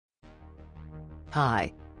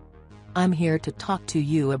Hi. I'm here to talk to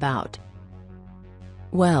you about.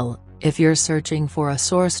 Well, if you're searching for a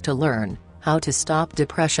source to learn how to stop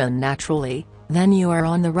depression naturally, then you are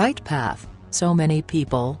on the right path. So many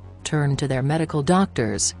people turn to their medical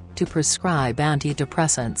doctors to prescribe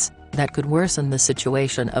antidepressants that could worsen the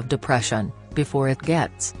situation of depression before it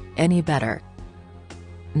gets any better.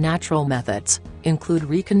 Natural methods include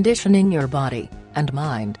reconditioning your body and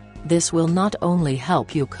mind. This will not only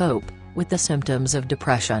help you cope with the symptoms of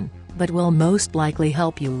depression, but will most likely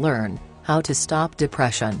help you learn how to stop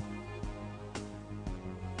depression.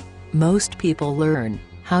 Most people learn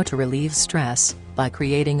how to relieve stress by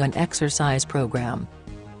creating an exercise program.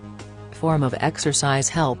 Form of exercise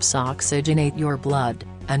helps oxygenate your blood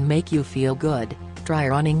and make you feel good. Try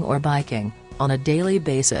running or biking on a daily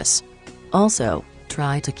basis. Also,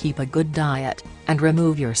 try to keep a good diet and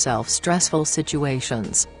remove yourself stressful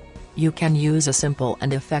situations. You can use a simple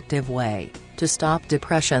and effective way to stop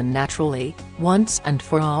depression naturally, once and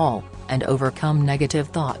for all, and overcome negative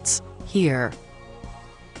thoughts. Here